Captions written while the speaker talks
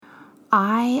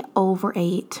I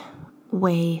overate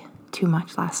way too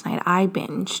much last night. I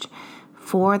binged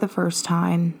for the first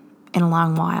time in a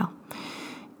long while.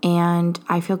 And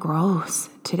I feel gross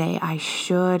today. I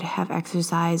should have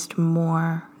exercised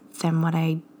more than what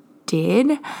I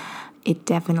did. It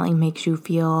definitely makes you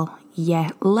feel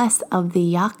less of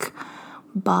the yuck,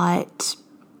 but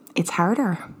it's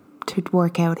harder to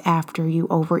work out after you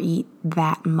overeat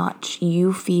that much.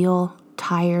 You feel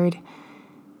tired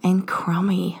and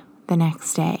crummy the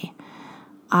next day.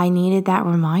 I needed that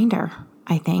reminder,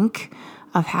 I think,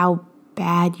 of how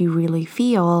bad you really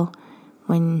feel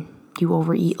when you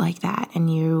overeat like that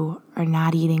and you are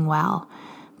not eating well.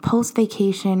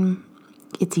 Post-vacation,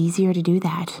 it's easier to do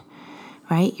that,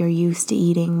 right? You're used to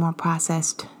eating more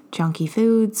processed, junky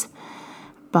foods,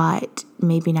 but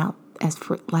maybe not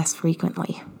less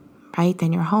frequently, right?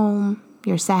 Then you're home,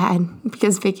 you're sad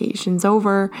because vacation's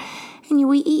over, and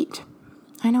you eat.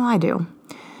 I know I do.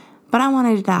 But I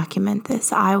wanted to document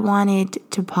this. I wanted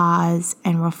to pause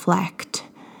and reflect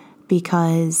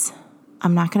because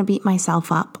I'm not going to beat myself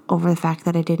up over the fact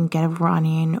that I didn't get a run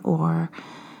in or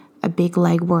a big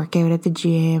leg workout at the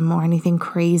gym or anything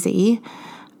crazy.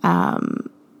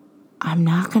 I'm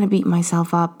not going to beat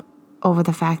myself up over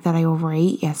the fact that I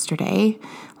overate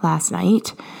last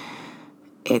night.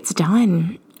 It's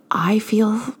done. I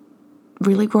feel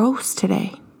really gross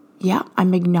today. Yeah,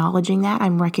 I'm acknowledging that.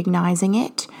 I'm recognizing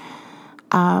it.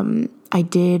 I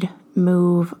did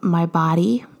move my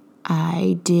body.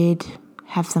 I did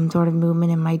have some sort of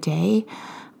movement in my day.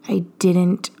 I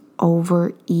didn't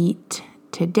overeat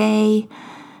today,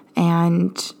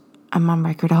 and I'm on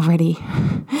record already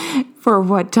for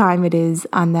what time it is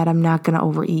on that I'm not going to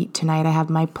overeat tonight. I have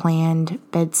my planned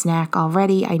bed snack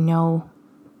already. I know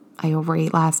I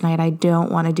overate last night. I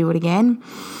don't want to do it again.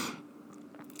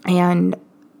 And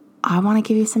I want to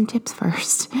give you some tips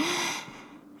first.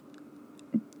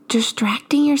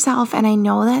 Distracting yourself, and I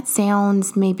know that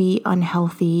sounds maybe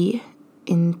unhealthy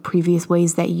in previous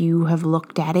ways that you have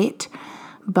looked at it,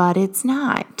 but it's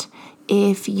not.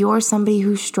 If you're somebody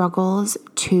who struggles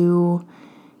to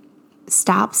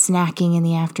stop snacking in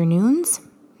the afternoons,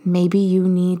 maybe you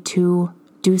need to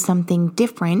do something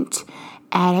different.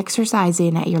 Add exercise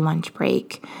in at your lunch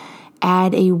break.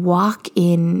 Add a walk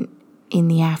in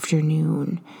the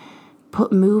afternoon.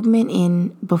 Put movement in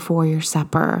before your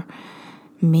supper.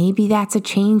 Maybe that's a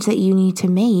change that you need to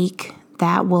make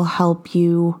that will help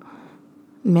you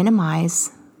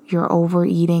minimize your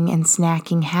overeating and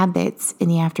snacking habits in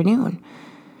the afternoon.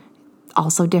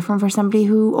 Also different for somebody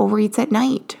who overeats at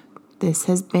night. This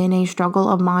has been a struggle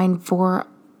of mine for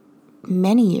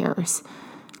many years.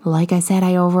 Like I said,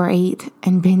 I overate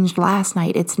and binged last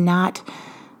night. It's not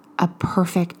a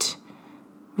perfect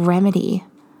remedy,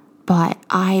 but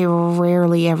I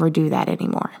rarely ever do that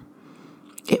anymore.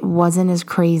 It wasn't as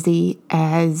crazy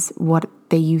as what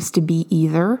they used to be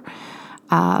either.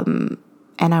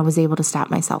 And I was able to stop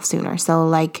myself sooner.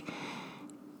 So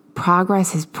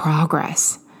progress is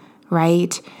progress,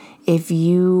 right? If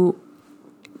you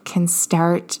can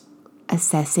start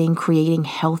assessing, creating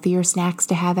healthier snacks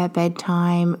to have at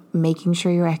bedtime, making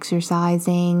sure you're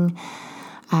exercising,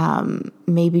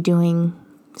 maybe doing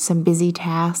some busy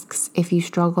tasks. If you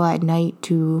struggle at night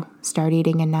to start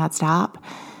eating and not stop,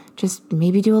 just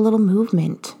maybe do a little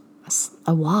movement,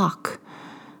 a walk,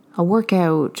 a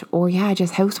workout, or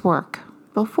just housework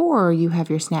before you have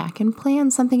your snack, and plan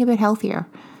something a bit healthier.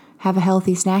 Have a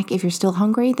healthy snack. If you're still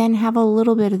hungry, then have a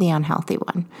little bit of the unhealthy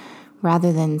one,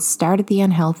 rather than start at the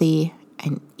unhealthy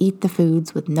and eat the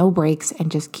foods with no breaks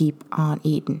and just keep on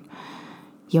eating.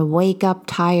 You wake up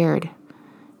tired.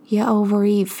 You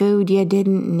overeat food you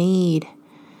didn't need.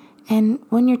 And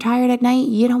when you're tired at night,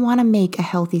 you don't want to make a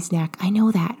healthy snack. I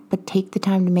know that, but take the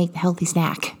time to make the healthy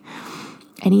snack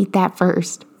and eat that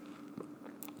first.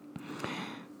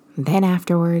 Then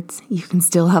afterwards, you can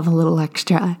still have a little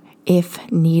extra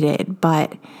if needed,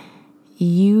 but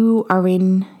you are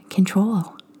in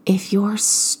control. If you're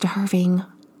starving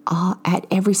at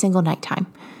every single nighttime,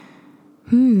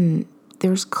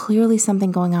 there's clearly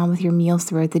something going on with your meals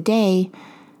throughout the day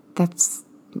that's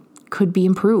could be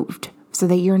improved so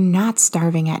that you're not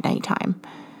starving at nighttime.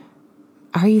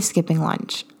 Are you skipping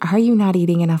lunch? Are you not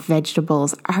eating enough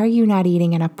vegetables? Are you not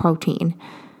eating enough protein?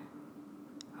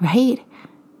 Right?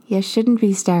 You shouldn't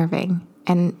be starving.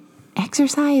 And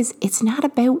exercise, it's not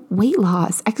about weight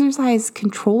loss. Exercise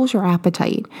controls your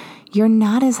appetite. You're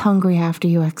not as hungry after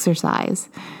you exercise.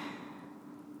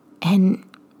 And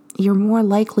you're more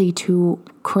likely to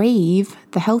crave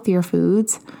the healthier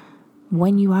foods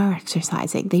when you are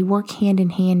exercising. They work hand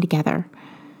in hand together.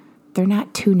 They're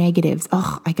not two negatives.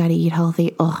 Oh, I got to eat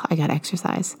healthy. Oh, I got to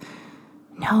exercise.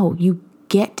 No, you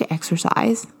get to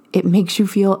exercise. It makes you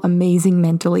feel amazing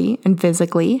mentally and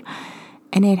physically,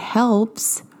 and it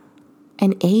helps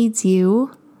and aids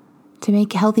you to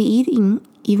make healthy eating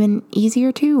even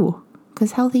easier too,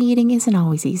 because healthy eating isn't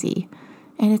always easy,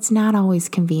 and it's not always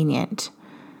convenient,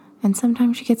 and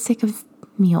sometimes you get sick of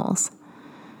meals.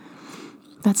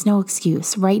 That's no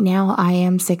excuse. Right now, I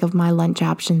am sick of my lunch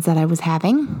options that I was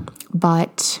having,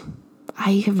 but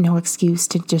I have no excuse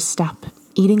to just stop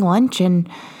eating lunch and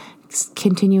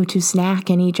continue to snack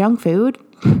and eat junk food,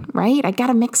 right? I got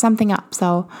to mix something up.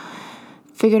 So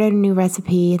figured out a new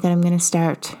recipe that I'm going to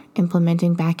start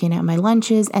implementing back in at my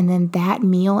lunches. And then that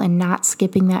meal and not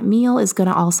skipping that meal is going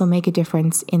to also make a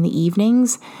difference in the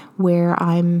evenings where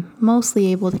I'm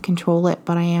mostly able to control it,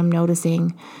 but I am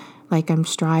noticing like I'm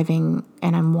striving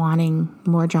and I'm wanting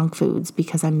more junk foods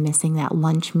because I'm missing that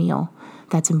lunch meal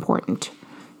that's important.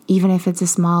 Even if it's a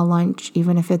small lunch,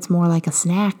 even if it's more like a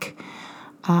snack,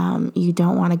 you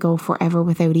don't want to go forever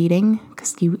without eating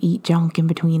because you eat junk in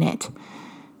between it,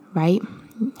 right?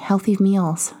 Healthy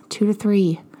meals, 2 to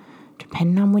 3,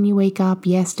 depending on when you wake up.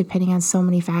 Yes, depending on so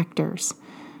many factors,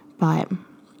 but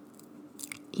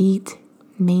eat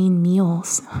main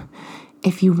meals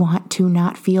if you want to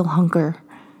not feel hunger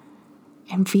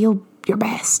and feel your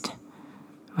best,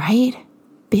 right?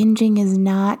 Binging is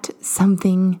not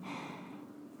something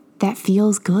that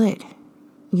feels good.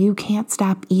 You can't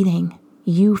stop eating.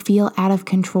 You feel out of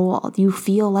control. You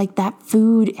feel like that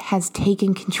food has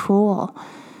taken control.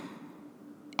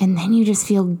 And then you just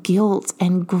feel guilt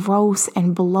and gross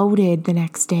and bloated the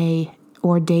next day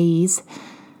or days.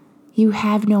 You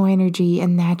have no energy,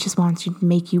 and that just wants to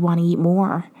make you want to eat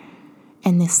more.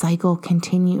 And this cycle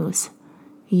continues.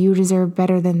 You deserve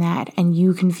better than that, and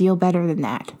you can feel better than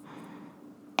that.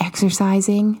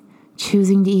 Exercising,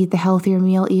 choosing to eat the healthier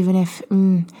meal, even if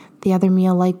the other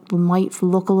meal might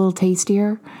look a little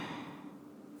tastier.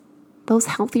 Those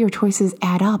healthier choices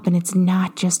add up, and it's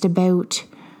not just about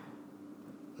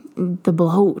the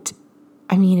bloat.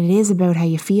 I mean, it is about how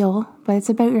you feel, but it's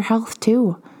about your health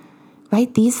too,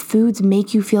 right? These foods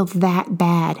make you feel that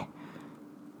bad.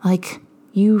 Like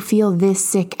you feel this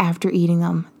sick after eating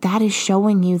them. That is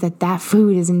showing you that that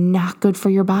food is not good for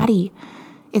your body.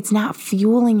 It's not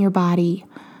fueling your body.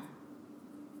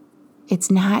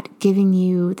 It's not giving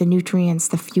you the nutrients,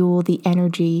 the fuel, the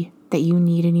energy that you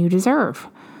need and you deserve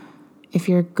if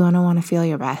you're going to want to feel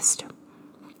your best,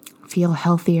 feel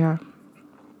healthier,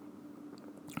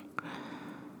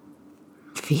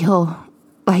 feel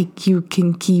like you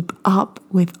can keep up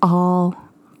with all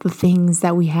the things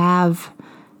that we have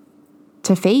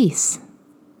to face,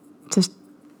 to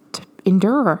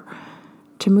endure,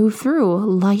 to move through.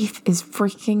 Life is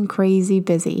freaking crazy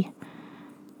busy.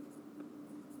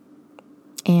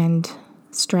 And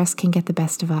stress can get the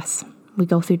best of us. We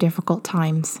go through difficult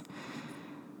times.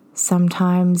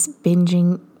 Sometimes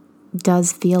binging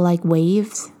does feel like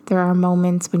waves. There are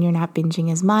moments when you're not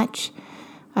binging as much,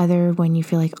 other when you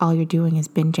feel like all you're doing is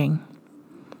binging.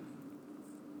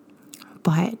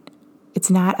 But it's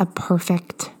not a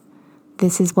perfect,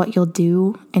 this is what you'll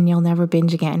do and you'll never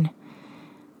binge again.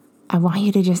 I want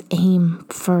you to just aim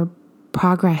for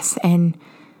progress and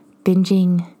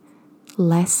binging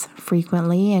less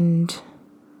frequently and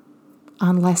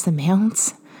on less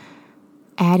amounts,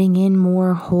 adding in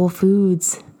more whole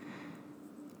foods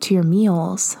to your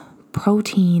meals,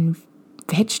 protein,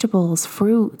 vegetables,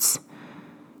 fruits,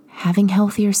 having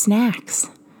healthier snacks.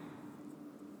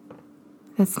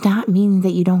 That's not meaning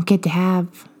that you don't get to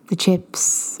have the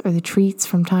chips or the treats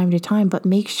from time to time, but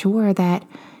make sure that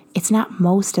it's not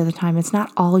most of the time, it's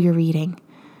not all you're eating,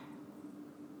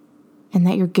 and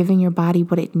that you're giving your body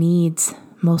what it needs,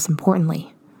 most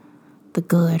importantly, the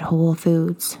good whole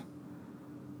foods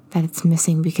that it's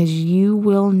missing, because you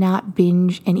will not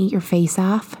binge and eat your face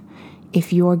off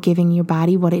if you're giving your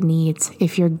body what it needs,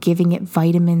 if you're giving it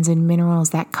vitamins and minerals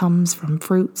that comes from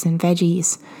fruits and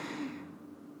veggies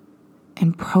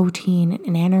and protein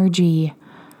and energy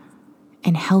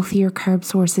and healthier carb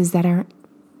sources that are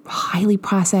highly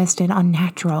processed and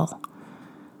unnatural.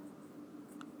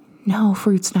 No,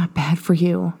 fruit's not bad for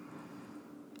you.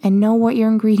 And know what your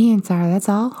ingredients are. That's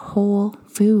all whole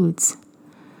foods.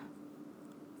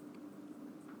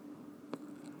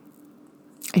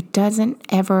 It doesn't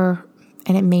ever,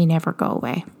 and it may never go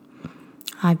away.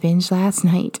 I binged last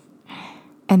night,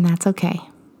 and that's okay.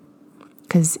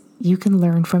 Because you can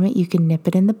learn from it. You can nip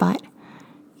it in the butt.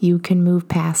 You can move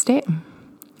past it.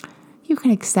 You can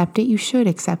accept it. You should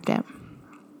accept it.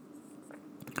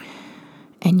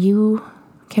 And you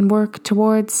can work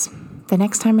towards the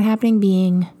next time it happening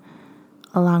being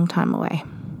a long time away.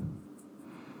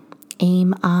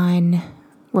 Aim on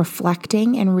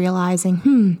reflecting and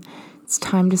realizing, it's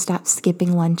time to stop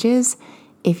skipping lunches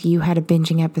if you had a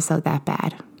binging episode that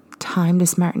bad. Time to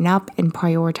smarten up and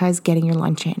prioritize getting your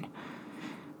lunch in.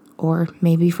 Or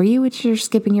maybe for you, it's you're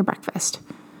skipping your breakfast.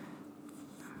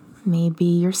 Maybe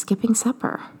you're skipping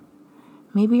supper.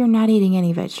 Maybe you're not eating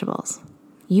any vegetables.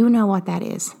 You know what that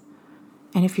is.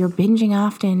 And if you're binging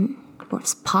often,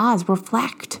 pause,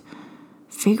 reflect.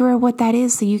 Figure out what that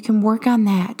is so you can work on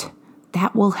that.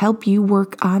 That will help you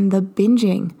work on the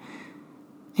binging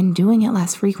and doing it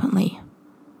less frequently.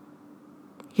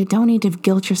 You don't need to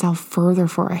guilt yourself further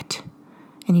for it.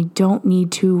 And you don't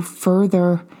need to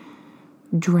further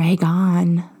drag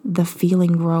on the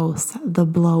feeling gross, the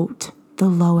bloat, the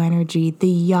low energy,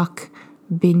 the yuck,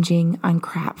 binging on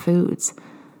crap foods.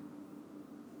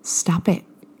 Stop it.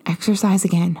 Exercise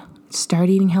again. Start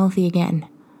eating healthy again.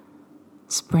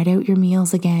 Spread out your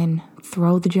meals again.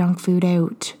 Throw the junk food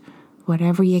out.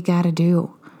 Whatever you gotta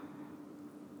do.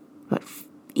 But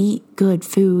eat good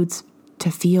foods to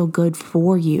feel good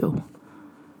for you.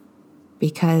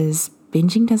 Because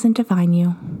binging doesn't define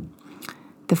you.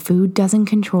 The food doesn't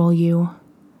control you.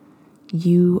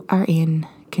 You are in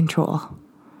control.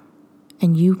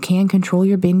 And you can control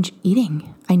your binge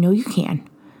eating. I know you can.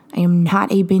 I am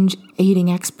not a binge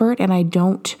eating expert, and I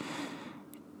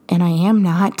am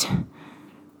not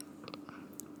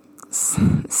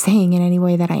saying in any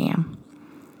way that I am.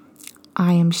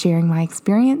 I am sharing my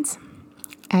experience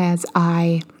as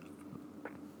I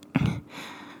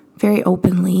very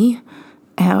openly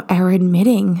are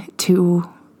admitting to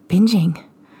binging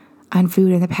on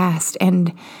food in the past.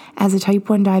 And as a type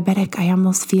 1 diabetic, I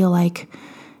almost feel like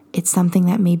it's something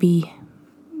that maybe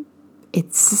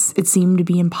it seemed to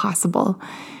be impossible,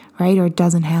 right? Or it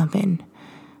doesn't happen.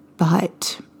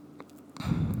 But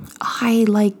I,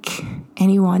 like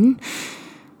anyone,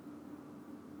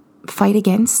 fight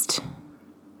against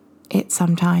it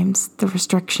sometimes. The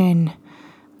restriction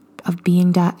of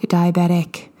being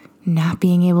diabetic, not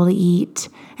being able to eat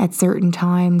at certain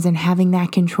times and having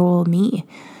that control me.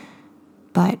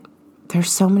 But there's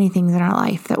so many things in our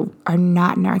life that are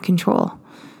not in our control.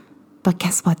 But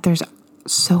guess what? There's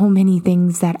so many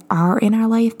things that are in our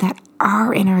life that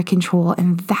are in our control,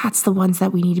 and that's the ones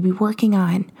that we need to be working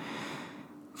on.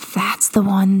 That's the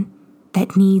one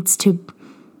that you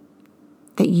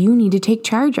need to take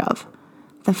charge of.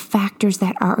 The factors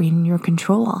that are in your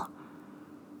control.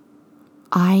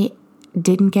 I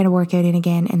didn't get a workout in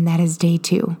again, and that is day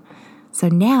 2. So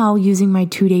now, using my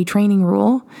 2-day training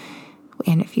rule,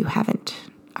 and if you haven't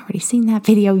already seen that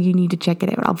video, you need to check it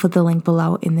out. I'll put the link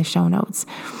below in the show notes.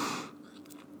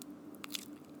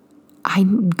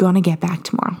 I'm gonna get back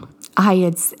tomorrow.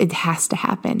 It has to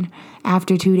happen.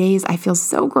 After 2 days, I feel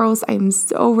so gross. I'm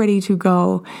so ready to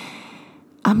go.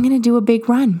 I'm gonna do a big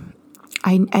run.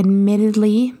 I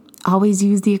admittedly always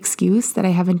use the excuse that I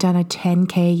haven't done a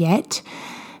 10K yet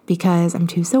because I'm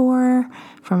too sore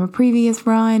from a previous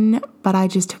run, but I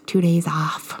just took 2 days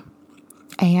off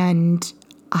and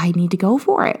I need to go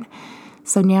for it.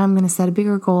 So now I'm going to set a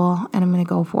bigger goal and I'm going to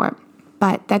go for it.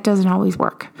 But that doesn't always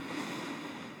work.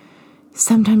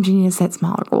 Sometimes you need to set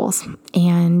smaller goals.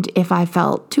 And if I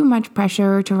felt too much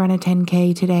pressure to run a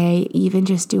 10K today, even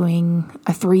just doing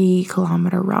a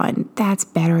 3-kilometer run, that's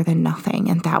better than nothing.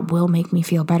 And that will make me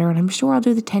feel better. And I'm sure I'll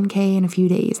do the 10K in a few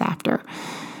days after.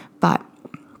 But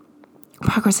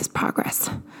progress is progress,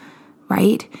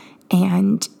 right?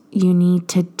 And you need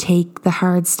to take the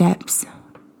hard steps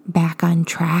back on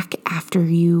track after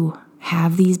you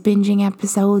have these binging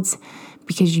episodes,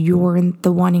 because you're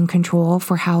the one in control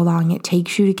for how long it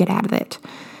takes you to get out of it,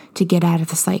 to get out of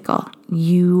the cycle.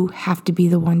 You have to be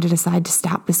the one to decide to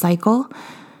stop the cycle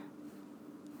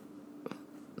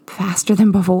faster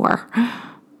than before,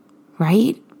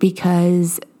 right?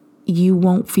 Because you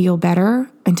won't feel better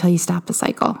until you stop the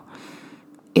cycle.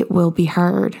 It will be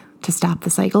hard to stop the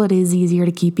cycle. It is easier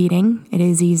to keep eating. It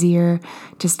is easier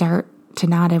to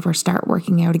not ever start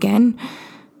working out again,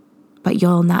 but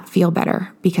you'll not feel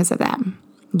better because of that.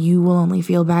 You will only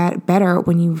feel better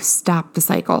when you stop the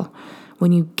cycle,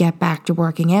 when you get back to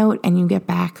working out and you get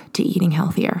back to eating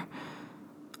healthier.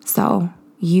 So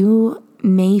you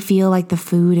may feel like the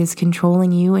food is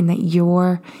controlling you and that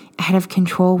you're out of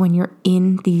control when you're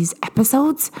in these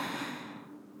episodes,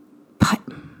 but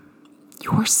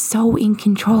you're so in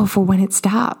control for when it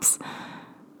stops.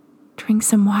 Drink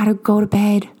some water, go to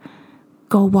bed,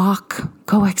 go walk,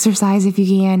 go exercise if you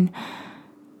can.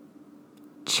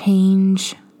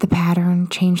 Change the pattern,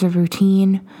 change the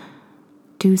routine.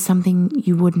 Do something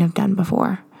you wouldn't have done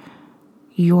before.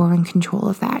 You're in control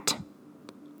of that.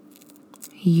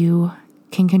 You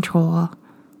can control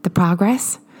the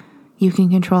progress. You can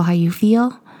control how you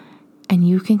feel. And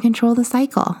you can control the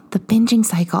cycle, the binging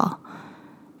cycle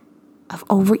of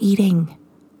overeating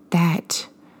that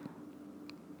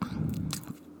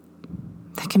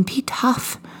can be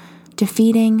tough,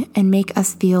 defeating, and make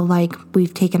us feel like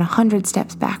we've taken 100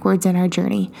 steps backwards in our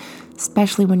journey,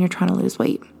 especially when you're trying to lose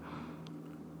weight.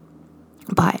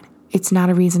 But it's not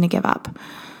a reason to give up.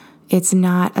 It's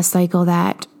not a cycle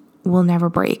that will never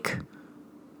break.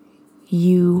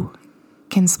 You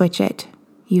can switch it.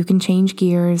 You can change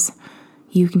gears.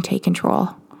 You can take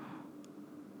control.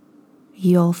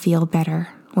 You'll feel better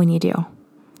when you do.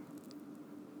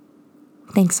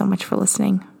 Thanks so much for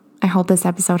listening. I hope this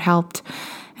episode helped,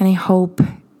 and I hope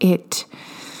it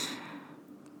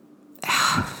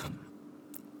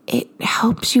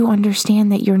helps you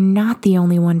understand that you're not the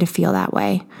only one to feel that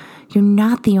way. You're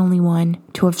not the only one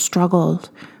to have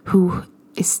struggled, who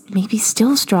is maybe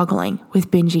still struggling with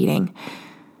binge eating.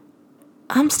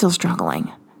 I'm still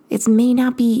struggling. It may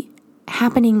not be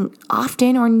happening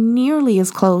often or nearly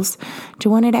as close to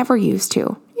when it ever used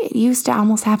to. It used to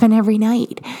almost happen every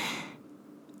night.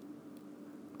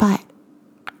 But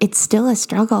it's still a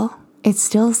struggle. It's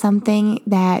still something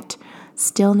that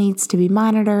still needs to be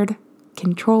monitored,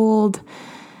 controlled,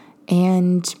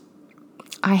 and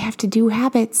I have to do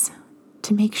habits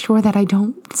to make sure that I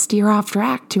don't steer off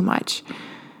track too much,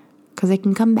 because it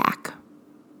can come back.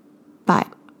 But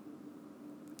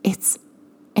it's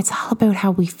all about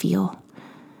how we feel.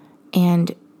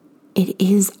 And it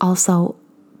is also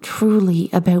truly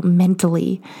about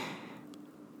mentally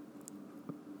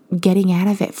getting out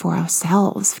of it for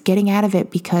ourselves, getting out of it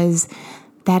because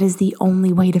that is the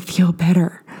only way to feel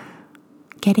better.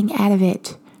 Getting out of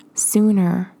it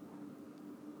sooner,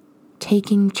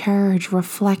 taking charge,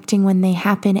 reflecting when they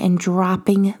happen, and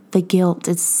dropping the guilt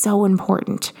is so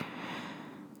important.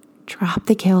 Drop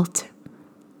the guilt.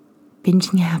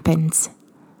 Binging happens,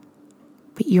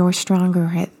 but you're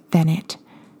stronger than it.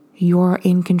 You're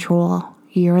in control.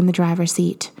 You're in the driver's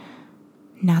seat,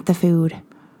 not the food.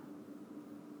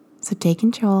 So take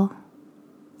control,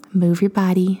 move your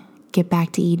body, get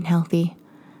back to eating healthy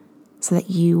so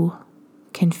that you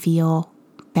can feel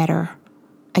better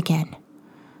again.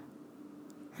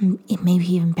 And it may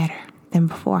be even better than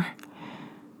before.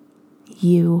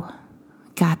 You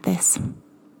got this.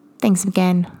 Thanks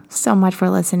again so much for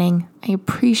listening. I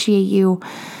appreciate you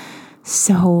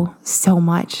so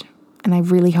much. And I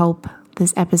really hope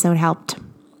this episode helped.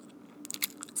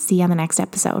 See you on the next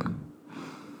episode.